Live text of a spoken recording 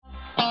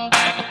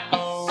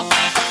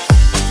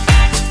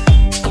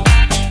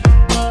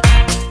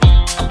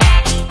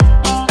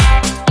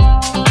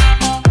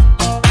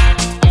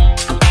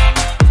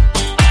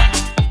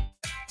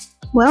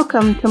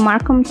Welcome to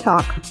Markham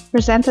Talk,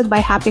 presented by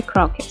Happy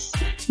Crocus,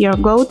 your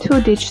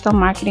go-to digital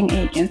marketing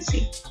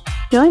agency.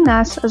 Join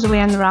us as we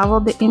unravel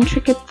the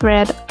intricate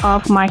thread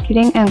of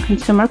marketing and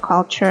consumer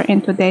culture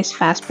in today's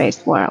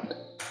fast-paced world.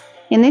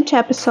 In each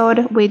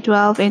episode, we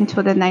delve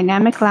into the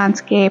dynamic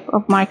landscape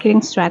of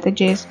marketing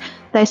strategies,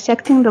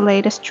 dissecting the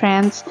latest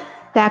trends,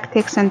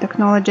 tactics, and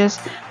technologies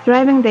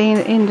driving the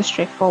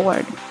industry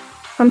forward.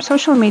 From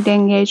social media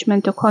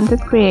engagement to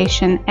content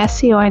creation,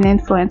 SEO, and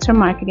influencer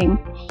marketing,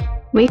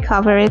 we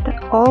cover it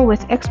all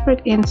with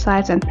expert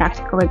insights and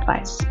practical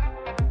advice.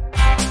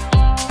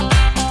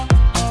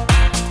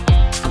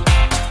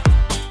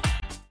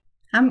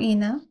 I'm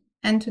Ina,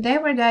 and today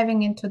we're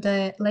diving into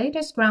the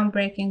latest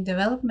groundbreaking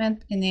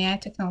development in AI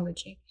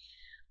technology,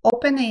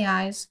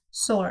 OpenAI's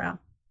Sora,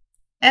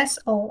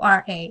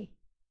 S-O-R-A.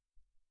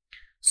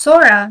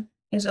 Sora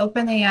is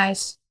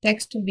OpenAI's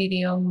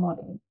text-to-video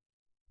model.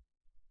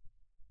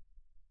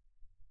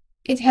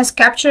 It has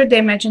captured the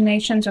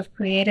imaginations of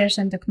creators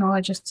and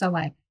technologists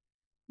alike,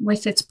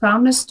 with its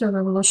promise to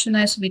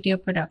revolutionize video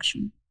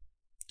production.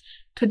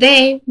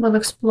 Today, we'll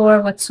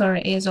explore what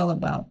Sora is all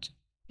about,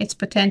 its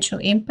potential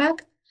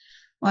impact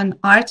on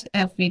art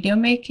and video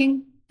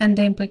making, and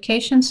the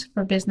implications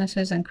for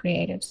businesses and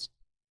creatives.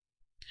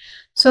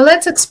 So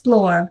let's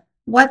explore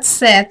what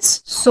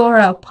sets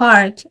Sora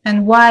apart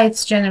and why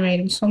it's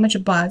generating so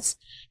much buzz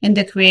in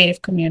the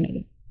creative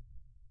community.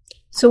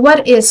 So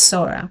what is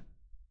Sora?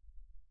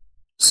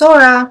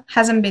 Sora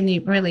hasn't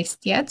been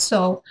released yet,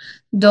 so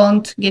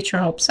don't get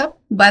your hopes up,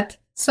 but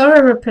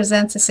Sora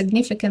represents a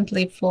significant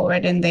leap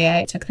forward in the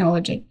AI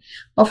technology,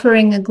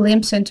 offering a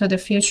glimpse into the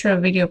future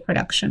of video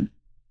production.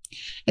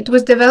 It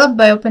was developed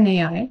by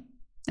OpenAI,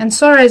 and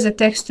Sora is a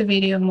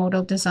text-to-video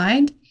model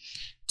designed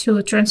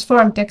to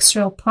transform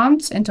textual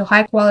prompts into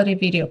high-quality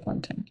video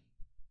content.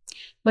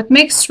 What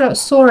makes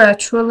Sora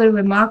truly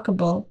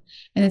remarkable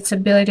is its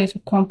ability to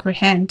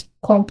comprehend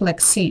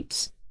complex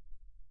scenes.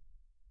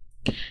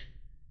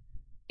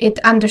 It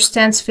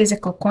understands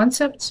physical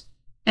concepts,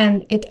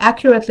 and it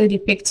accurately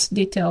depicts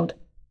details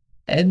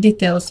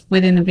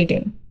within a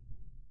video.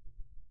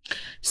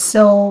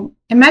 So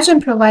imagine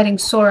providing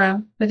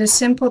Sora with a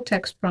simple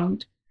text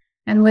prompt,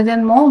 and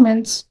within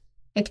moments,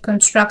 it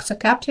constructs a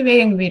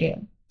captivating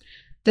video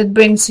that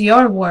brings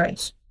your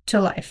words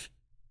to life.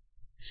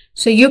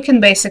 So you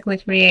can basically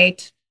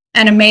create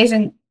an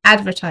amazing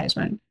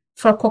advertisement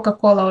for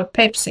Coca-Cola or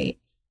Pepsi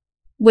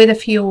with a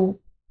few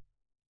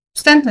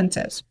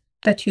sentences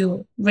that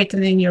you've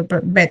written in your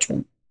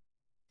bedroom.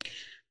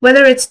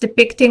 Whether it's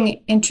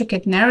depicting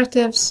intricate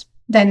narratives,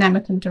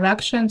 dynamic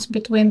interactions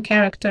between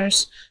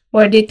characters,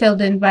 or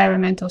detailed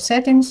environmental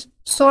settings,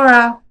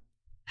 Sora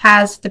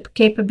has the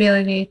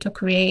capability to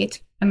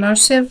create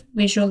immersive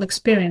visual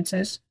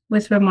experiences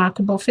with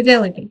remarkable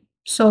fidelity.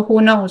 So who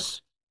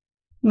knows?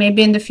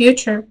 Maybe in the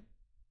future,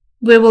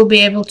 we will be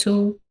able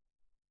to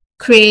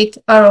create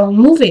our own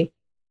movie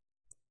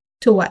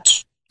to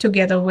watch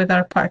together with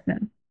our partner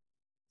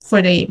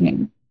for the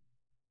evening.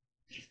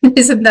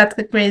 Isn't that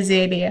a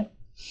crazy idea?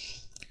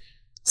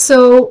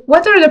 So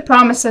what are the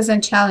promises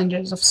and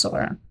challenges of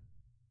Sora?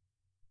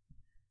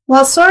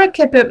 While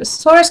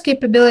Sora's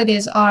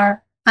capabilities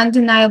are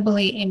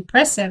undeniably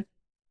impressive,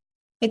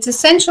 it's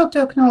essential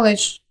to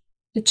acknowledge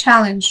the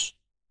challenge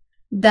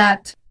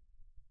that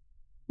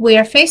we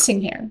are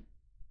facing here.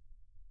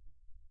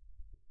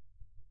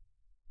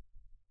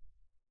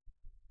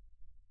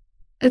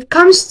 It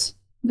comes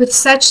with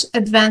such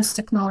advanced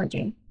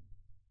technology.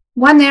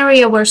 One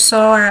area where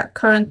Sora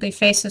currently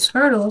faces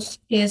hurdles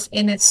is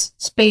in its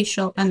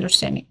spatial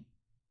understanding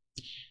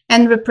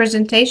and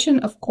representation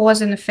of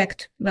cause and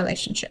effect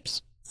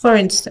relationships. For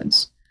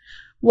instance,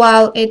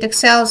 while it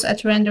excels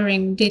at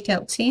rendering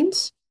detailed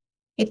scenes,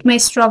 it may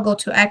struggle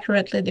to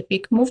accurately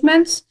depict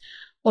movements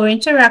or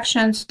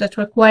interactions that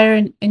require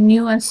a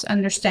nuanced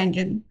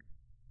understanding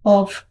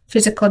of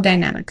physical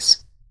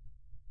dynamics.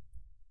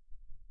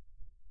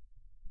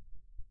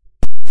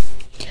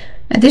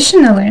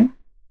 Additionally,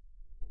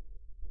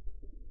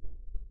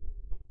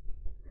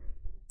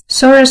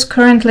 Sora's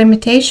current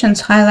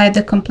limitations highlight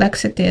the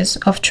complexities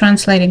of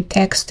translating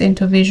text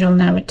into visual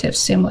narratives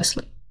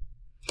seamlessly.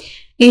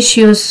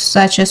 Issues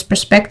such as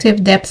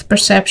perspective, depth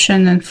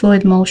perception, and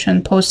fluid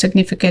motion pose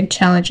significant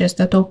challenges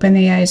that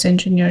OpenAI's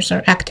engineers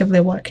are actively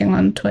working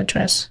on to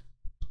address.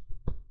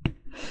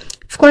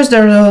 Of course,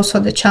 there are also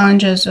the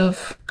challenges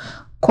of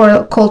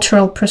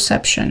cultural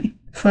perception.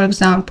 For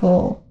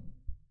example,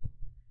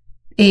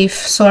 if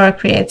Sora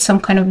creates some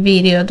kind of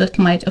video that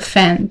might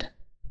offend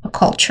a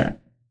culture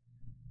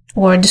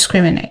or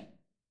discriminate.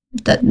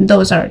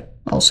 Those are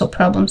also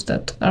problems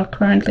that are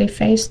currently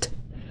faced.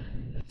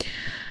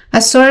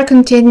 As Sora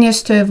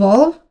continues to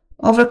evolve,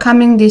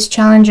 overcoming these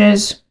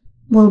challenges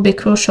will be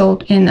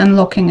crucial in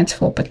unlocking its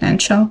full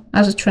potential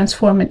as a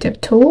transformative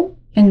tool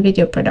in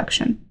video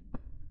production.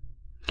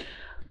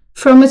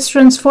 From its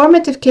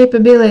transformative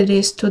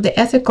capabilities to the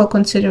ethical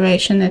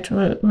consideration it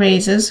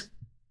raises,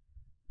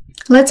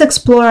 let's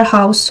explore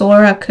how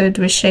Sora could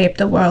reshape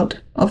the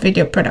world of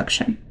video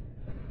production.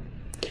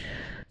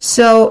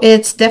 So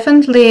it's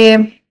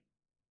definitely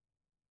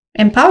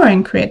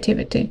empowering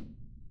creativity.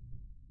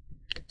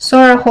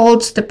 Sora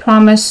holds the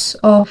promise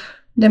of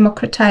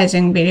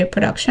democratizing video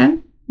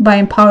production by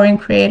empowering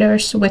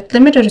creators with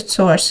limited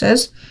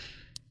resources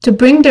to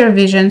bring their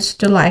visions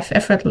to life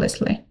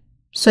effortlessly.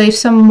 So if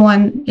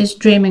someone is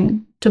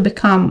dreaming to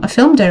become a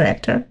film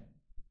director,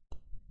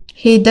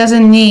 he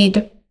doesn't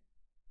need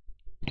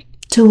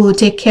to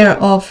take care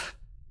of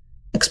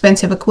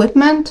expensive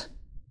equipment,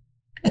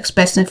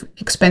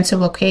 expensive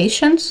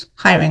locations,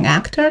 hiring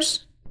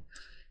actors.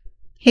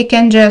 He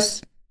can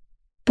just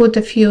put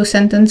a few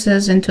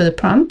sentences into the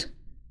prompt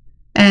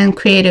and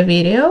create a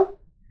video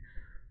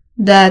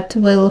that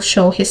will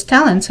show his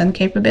talents and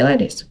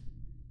capabilities.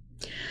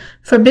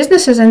 For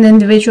businesses and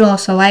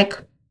individuals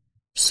alike,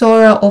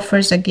 Sora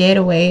offers a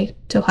gateway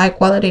to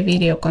high-quality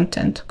video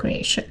content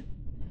creation.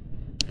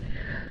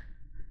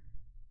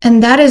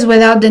 And that is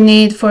without the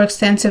need for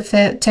extensive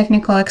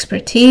technical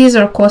expertise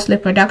or costly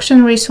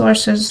production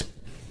resources.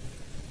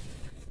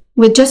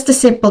 With just a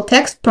simple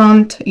text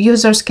prompt,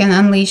 users can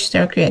unleash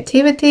their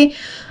creativity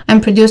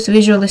and produce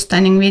visually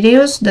stunning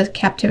videos that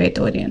captivate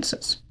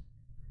audiences.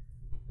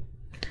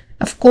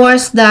 Of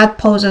course, that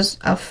poses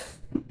a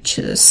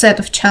set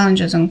of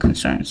challenges and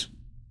concerns.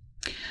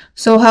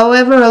 So,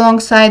 however,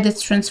 alongside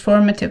its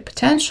transformative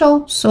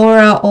potential,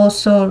 Sora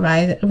also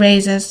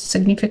raises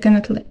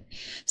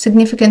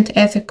significant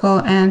ethical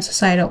and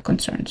societal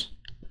concerns.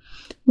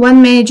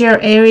 One major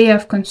area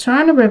of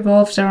concern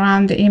revolves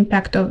around the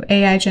impact of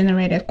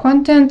AI-generated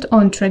content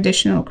on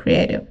traditional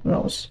creative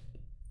roles.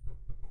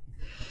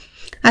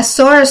 As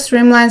Sora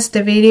streamlines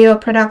the video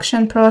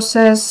production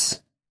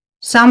process,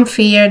 some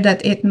fear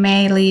that it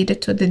may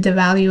lead to the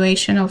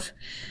devaluation of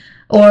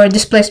or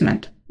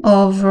displacement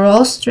of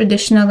roles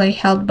traditionally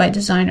held by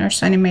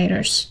designers,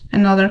 animators,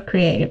 and other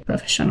creative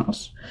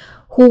professionals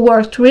who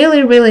worked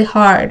really, really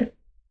hard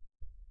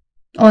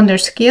on their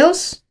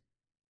skills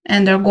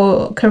and their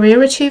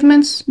career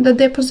achievements that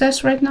they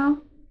possess right now.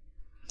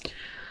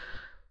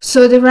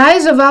 So the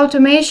rise of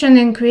automation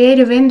in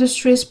creative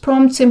industries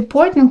prompts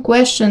important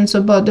questions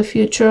about the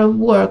future of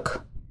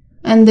work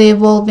and the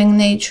evolving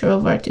nature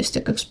of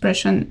artistic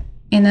expression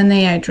in an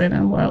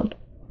AI-driven world.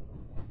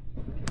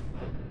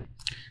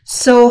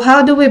 So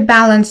how do we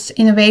balance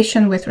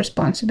innovation with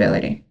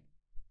responsibility?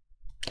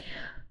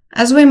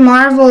 As we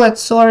marvel at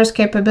Sora's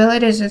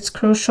capabilities, it's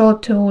crucial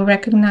to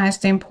recognize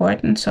the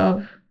importance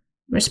of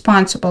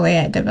responsible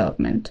AI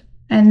development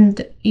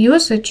and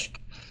usage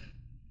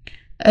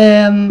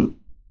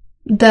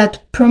that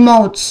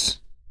promotes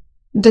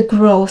the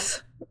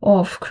growth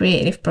of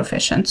creative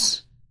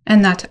professions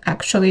and not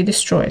actually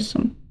destroys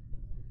them.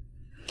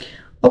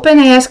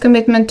 OpenAI's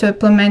commitment to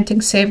implementing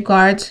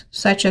safeguards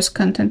such as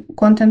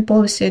content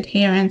policy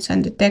adherence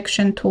and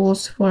detection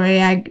tools for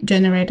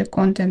AI-generated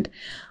content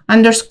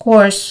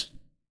underscores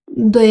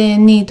the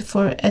need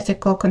for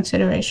ethical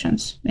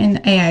considerations in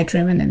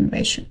AI-driven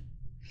innovation.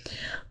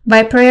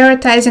 By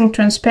prioritizing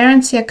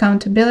transparency,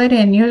 accountability,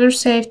 and user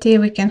safety,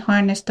 we can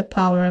harness the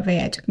power of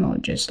AI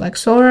technologies like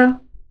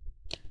Sora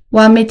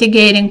while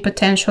mitigating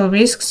potential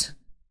risks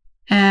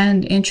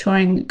and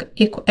ensuring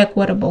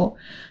equitable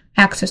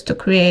access to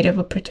creative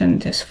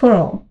opportunities for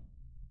all.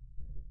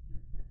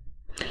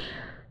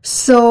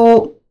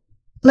 So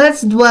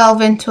let's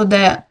delve into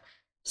the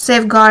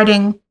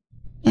safeguarding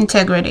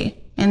integrity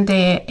in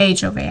the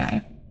age of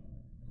AI.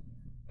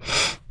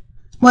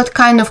 What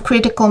kind of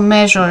critical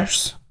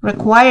measures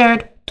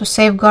required to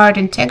safeguard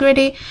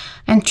integrity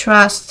and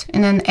trust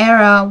in an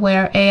era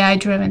where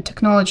AI-driven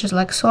technologies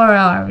like Sora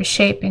are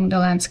reshaping the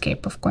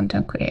landscape of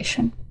content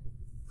creation?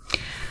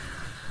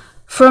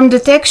 From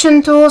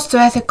detection tools to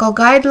ethical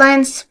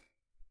guidelines,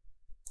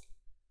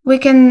 we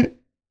can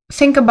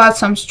think about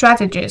some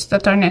strategies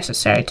that are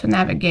necessary to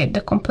navigate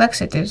the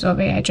complexities of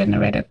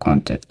AI-generated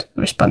content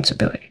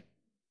responsibility.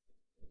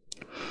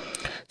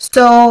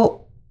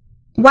 So,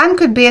 one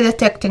could be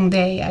detecting the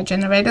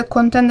AI-generated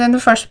content in the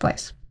first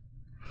place.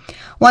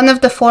 One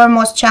of the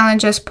foremost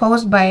challenges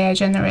posed by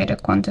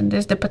AI-generated content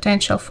is the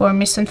potential for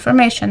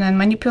misinformation and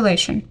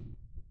manipulation.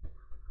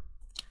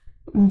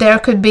 There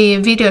could be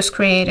videos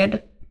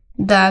created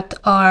that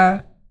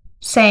are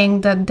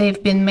saying that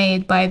they've been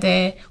made by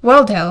the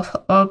World Health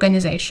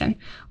Organization,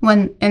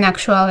 when in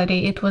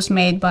actuality it was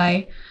made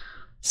by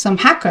some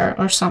hacker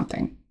or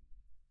something.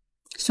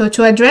 So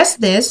to address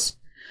this,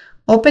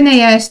 OpenAI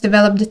has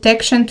developed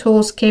detection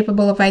tools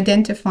capable of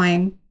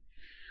identifying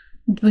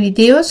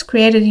videos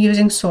created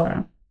using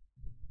Sora.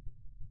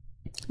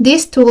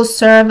 These tools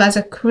serve as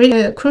a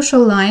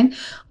crucial line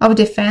of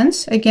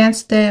defense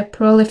against the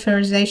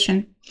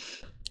proliferation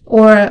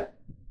or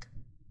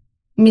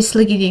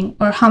misleading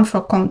or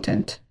harmful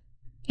content,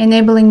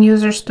 enabling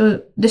users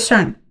to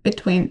discern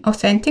between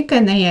authentic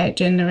and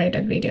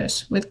AI-generated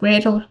videos with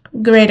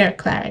greater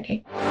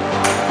clarity.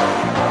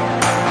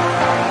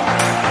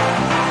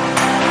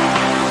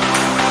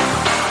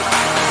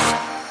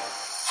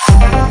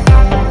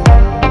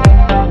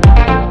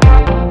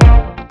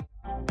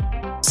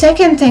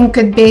 Second thing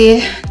could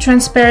be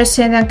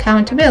transparency and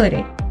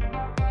accountability.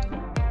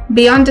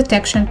 Beyond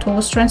detection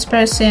tools,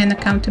 transparency and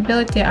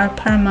accountability are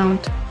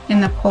paramount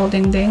in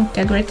upholding the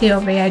integrity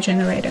of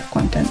AI-generated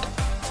content.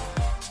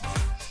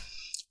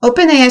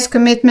 OpenAI's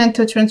commitment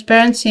to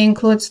transparency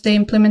includes the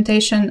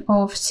implementation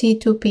of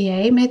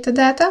C2PA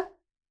metadata,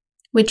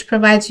 which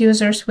provides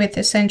users with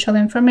essential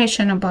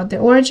information about the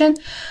origin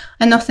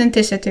and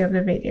authenticity of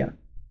the video.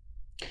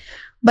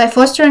 By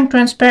fostering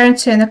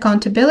transparency and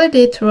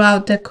accountability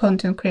throughout the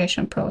content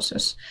creation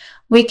process,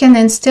 we can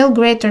instill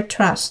greater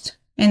trust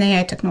in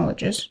AI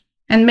technologies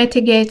and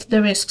mitigate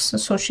the risks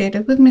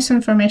associated with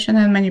misinformation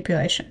and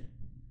manipulation.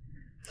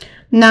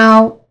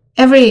 Now,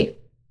 every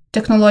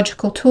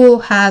technological tool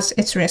has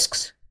its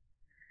risks.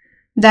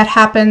 That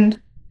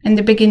happened in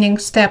the beginning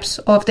steps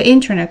of the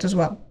internet as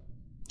well.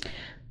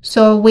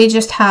 So we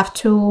just have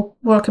to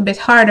work a bit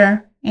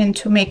harder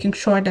into making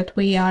sure that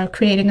we are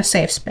creating a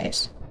safe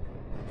space.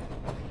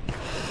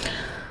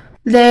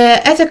 The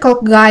ethical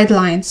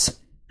guidelines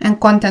and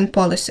content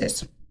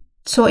policies.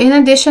 So in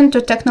addition to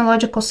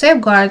technological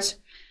safeguards,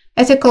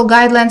 ethical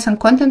guidelines and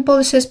content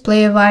policies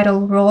play a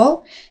vital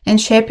role in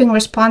shaping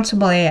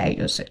responsible AI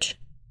usage.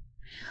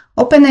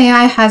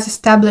 OpenAI has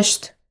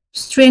established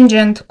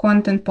stringent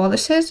content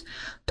policies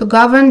to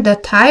govern the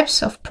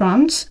types of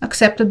prompts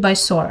accepted by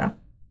Sora.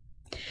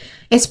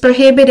 It's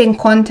prohibiting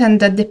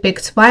content that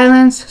depicts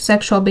violence,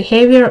 sexual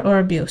behavior, or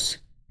abuse.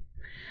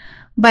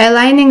 By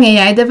aligning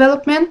AI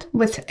development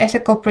with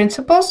ethical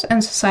principles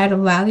and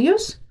societal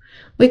values,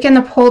 we can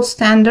uphold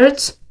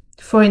standards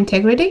for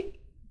integrity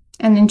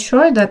and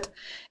ensure that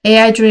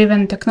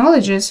AI-driven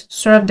technologies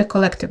serve the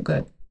collective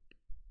good.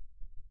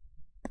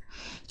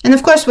 And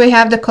of course, we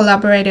have the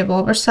collaborative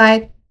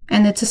oversight,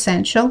 and it's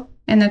essential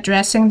in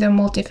addressing the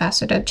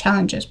multifaceted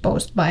challenges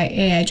posed by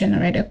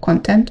AI-generated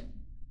content.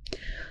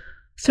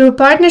 Through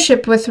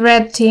partnership with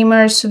red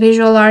teamers,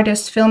 visual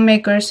artists,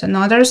 filmmakers, and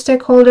other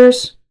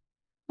stakeholders,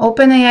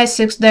 OpenAI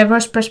seeks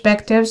diverse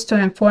perspectives to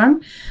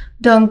inform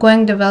the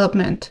ongoing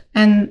development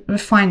and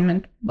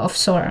refinement of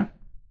Sora.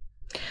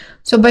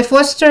 So by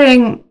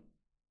fostering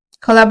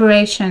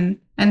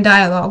collaboration and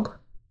dialogue,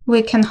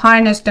 we can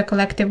harness the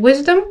collective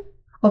wisdom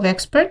of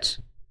experts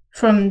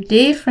from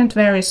different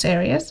various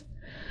areas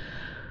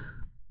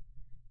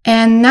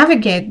and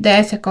navigate the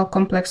ethical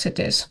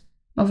complexities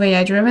of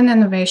AI-driven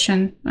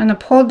innovation and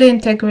uphold the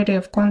integrity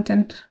of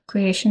content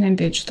creation in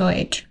the digital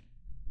age.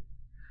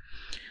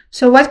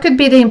 So what could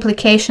be the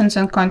implications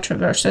and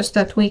controversies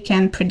that we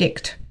can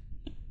predict?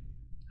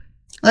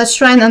 Let's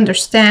try and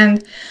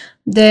understand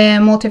the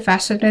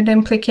multifaceted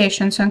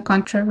implications and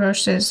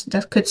controversies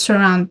that could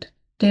surround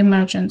the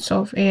emergence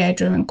of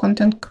AI-driven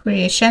content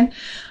creation,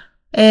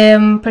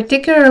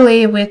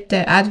 particularly with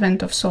the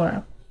advent of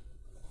Sora.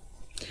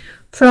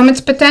 From its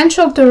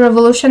potential to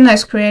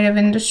revolutionize creative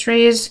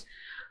industries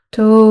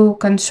to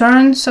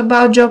concerns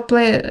about job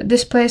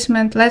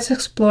displacement, let's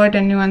explore the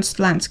nuanced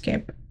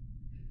landscape.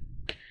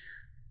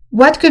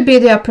 What could be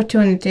the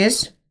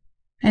opportunities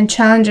and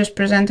challenges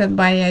presented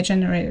by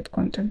AI-generated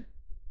content?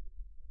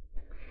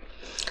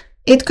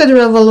 It could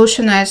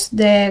revolutionize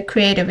the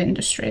creative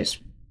industries.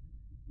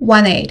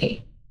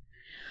 180.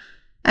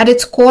 At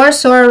its core,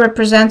 Sora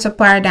represents a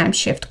paradigm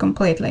shift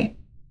completely.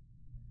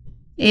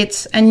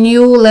 It's a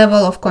new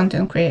level of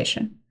content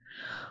creation,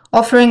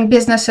 offering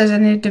businesses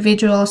and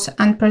individuals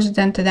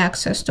unprecedented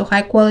access to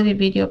high-quality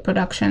video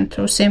production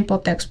through simple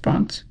text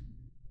prompts.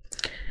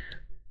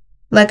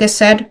 Like I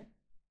said,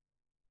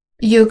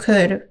 you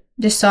could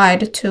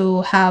decide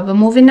to have a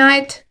movie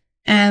night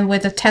and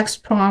with a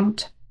text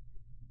prompt,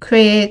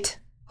 create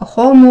a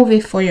whole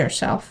movie for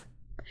yourself.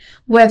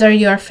 Whether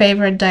your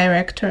favorite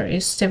director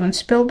is Steven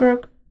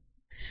Spielberg,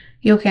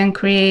 you can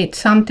create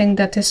something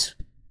that is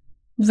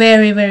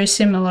very, very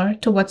similar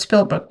to what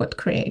Spielberg would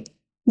create.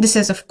 This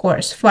is, of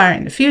course, far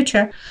in the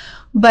future,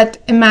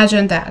 but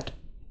imagine that.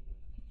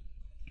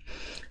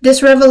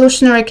 This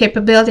revolutionary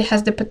capability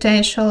has the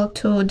potential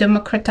to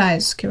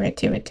democratize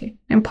creativity,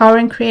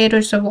 empowering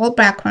creators of all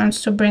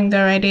backgrounds to bring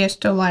their ideas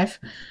to life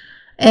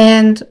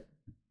and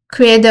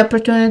create the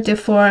opportunity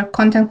for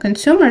content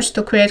consumers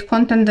to create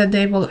content that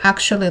they will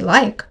actually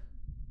like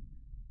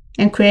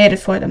and create it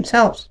for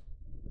themselves.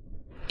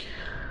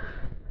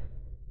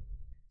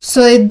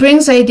 So it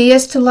brings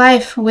ideas to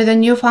life with a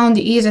newfound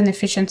ease and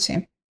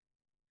efficiency.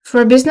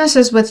 For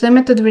businesses with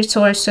limited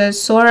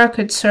resources, Sora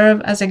could serve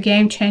as a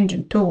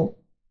game-changing tool,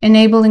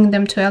 enabling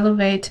them to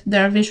elevate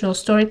their visual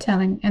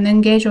storytelling and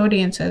engage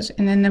audiences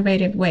in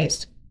innovative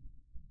ways.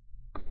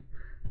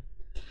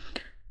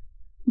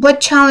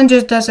 What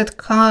challenges does it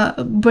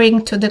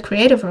bring to the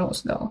creative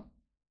roles, though?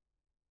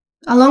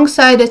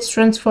 Alongside its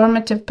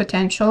transformative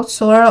potential,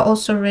 Sora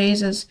also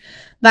raises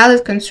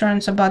valid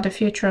concerns about the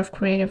future of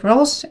creative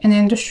roles in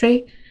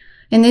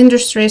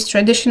industries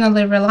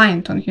traditionally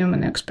reliant on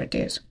human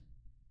expertise.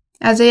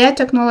 As AI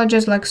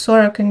technologies like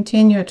Sora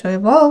continue to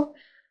evolve,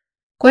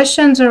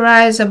 questions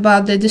arise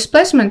about the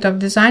displacement of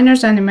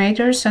designers,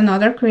 animators, and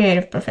other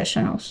creative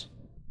professionals.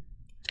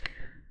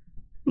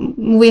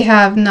 We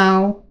have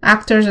now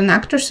actors and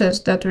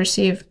actresses that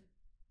receive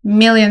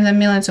millions and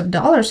millions of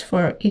dollars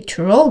for each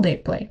role they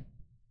play.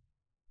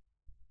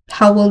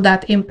 How will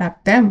that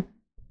impact them?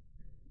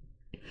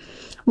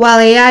 While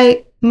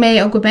AI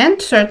may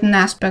augment certain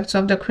aspects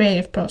of the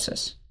creative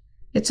process,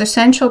 it's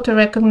essential to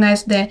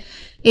recognize the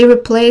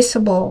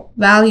irreplaceable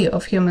value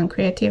of human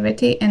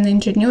creativity and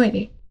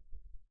ingenuity.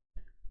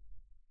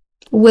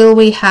 Will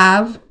we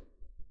have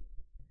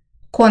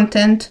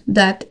content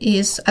that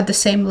is at the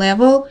same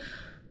level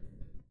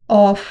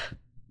of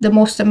the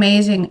most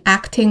amazing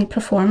acting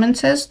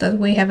performances that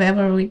we have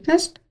ever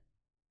witnessed?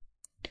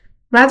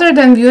 Rather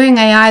than viewing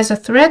AI as a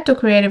threat to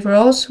creative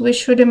roles, we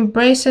should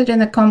embrace it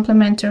in a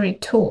complementary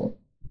tool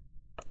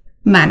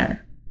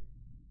manner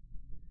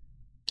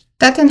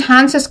that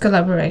enhances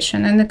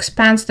collaboration and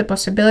expands the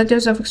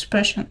possibilities of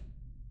expression.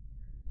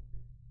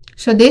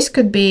 So this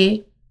could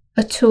be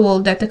a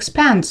tool that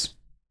expands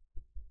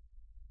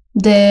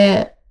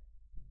the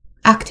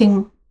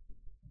acting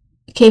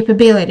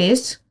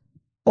capabilities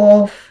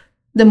of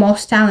the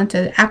most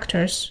talented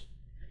actors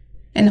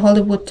in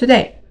Hollywood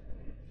today.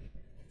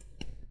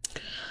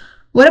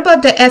 What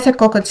about the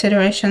ethical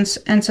considerations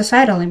and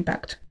societal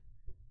impact?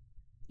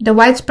 The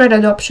widespread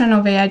adoption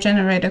of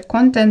AI-generated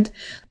content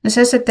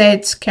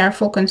necessitates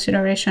careful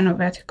consideration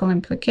of ethical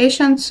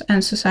implications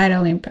and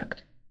societal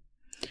impact.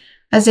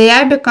 As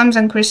AI becomes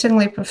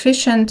increasingly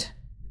proficient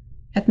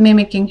at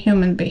mimicking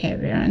human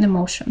behavior and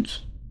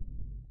emotions,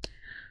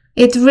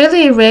 it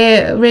really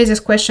raises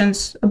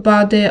questions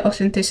about the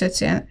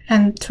authenticity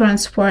and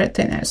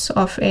trustworthiness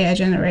of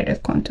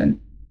AI-generated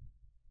content.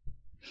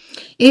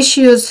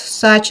 Issues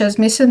such as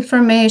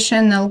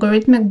misinformation,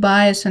 algorithmic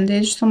bias, and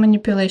digital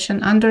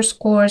manipulation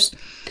underscores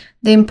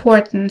the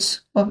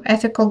importance of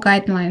ethical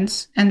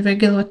guidelines and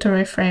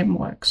regulatory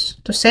frameworks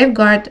to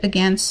safeguard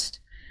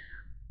against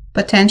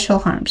potential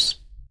harms.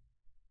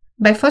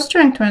 By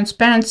fostering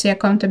transparency,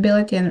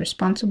 accountability, and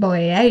responsible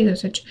AI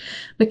usage,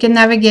 we can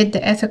navigate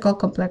the ethical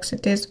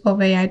complexities of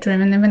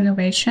AI-driven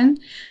innovation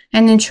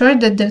and ensure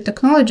that the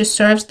technology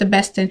serves the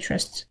best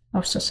interests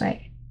of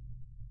society.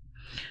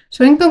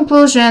 So in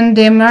conclusion,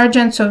 the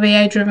emergence of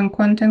AI-driven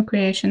content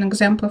creation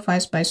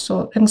exemplified by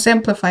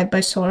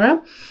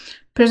Sora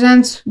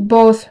presents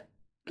both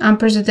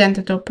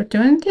unprecedented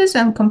opportunities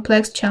and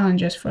complex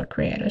challenges for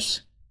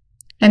creators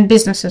and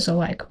businesses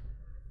alike.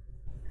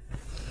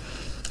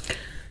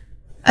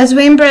 As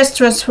we embrace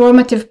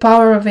transformative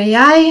power of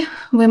AI,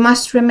 we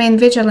must remain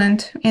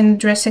vigilant in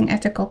addressing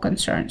ethical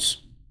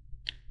concerns,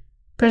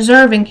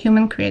 preserving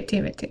human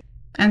creativity,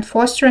 and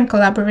fostering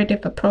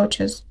collaborative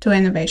approaches to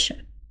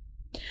innovation.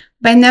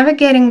 By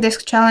navigating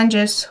these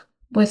challenges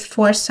with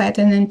foresight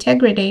and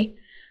integrity,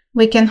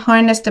 we can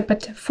harness the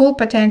full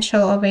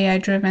potential of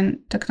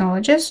AI-driven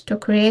technologies to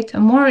create a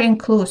more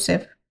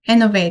inclusive,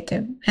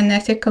 innovative, and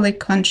ethically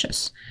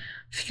conscious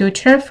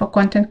future for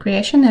content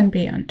creation and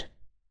beyond.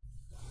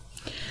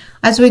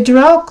 As we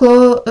draw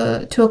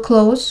to a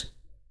close,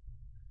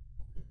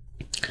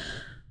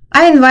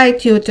 I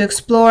invite you to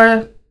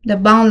explore the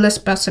boundless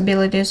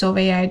possibilities of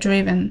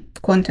AI-driven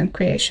content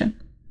creation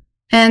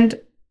and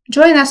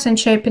join us in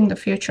shaping the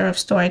future of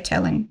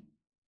storytelling.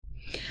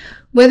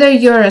 Whether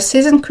you're a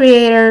seasoned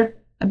creator,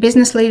 a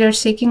business leader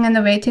seeking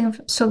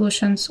innovative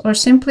solutions, or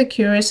simply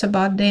curious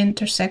about the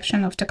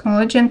intersection of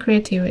technology and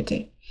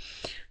creativity,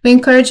 we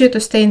encourage you to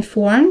stay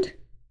informed,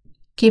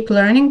 keep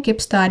learning, keep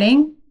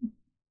studying,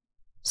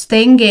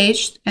 stay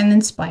engaged and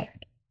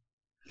inspired.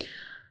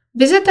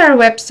 Visit our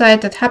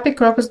website at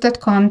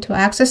happycrocus.com to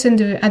access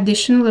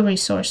additional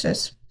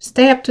resources,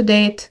 stay up to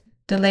date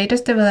the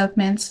latest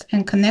developments,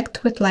 and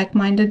connect with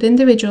like-minded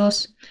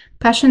individuals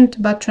passionate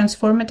about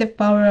transformative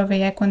power of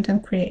AI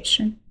content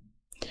creation.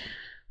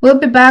 We'll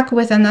be back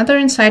with another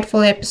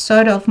insightful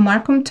episode of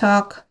Markham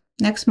Talk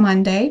next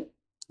Monday,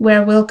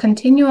 where we'll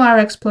continue our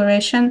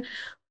exploration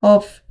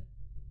of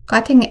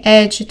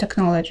cutting-edge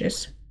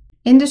technologies,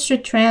 industry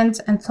trends,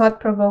 and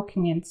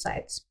thought-provoking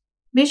insights.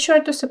 Be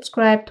sure to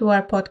subscribe to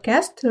our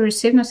podcast to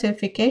receive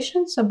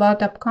notifications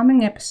about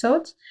upcoming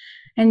episodes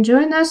and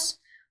join us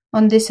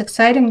on this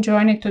exciting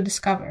journey to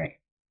discovery.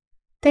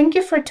 Thank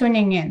you for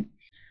tuning in.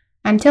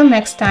 Until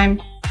next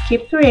time,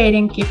 keep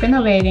creating, keep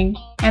innovating,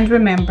 and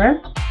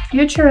remember,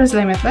 future is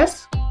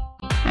limitless,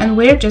 and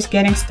we're just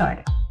getting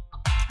started.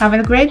 Have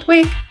a great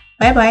week.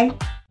 Bye-bye.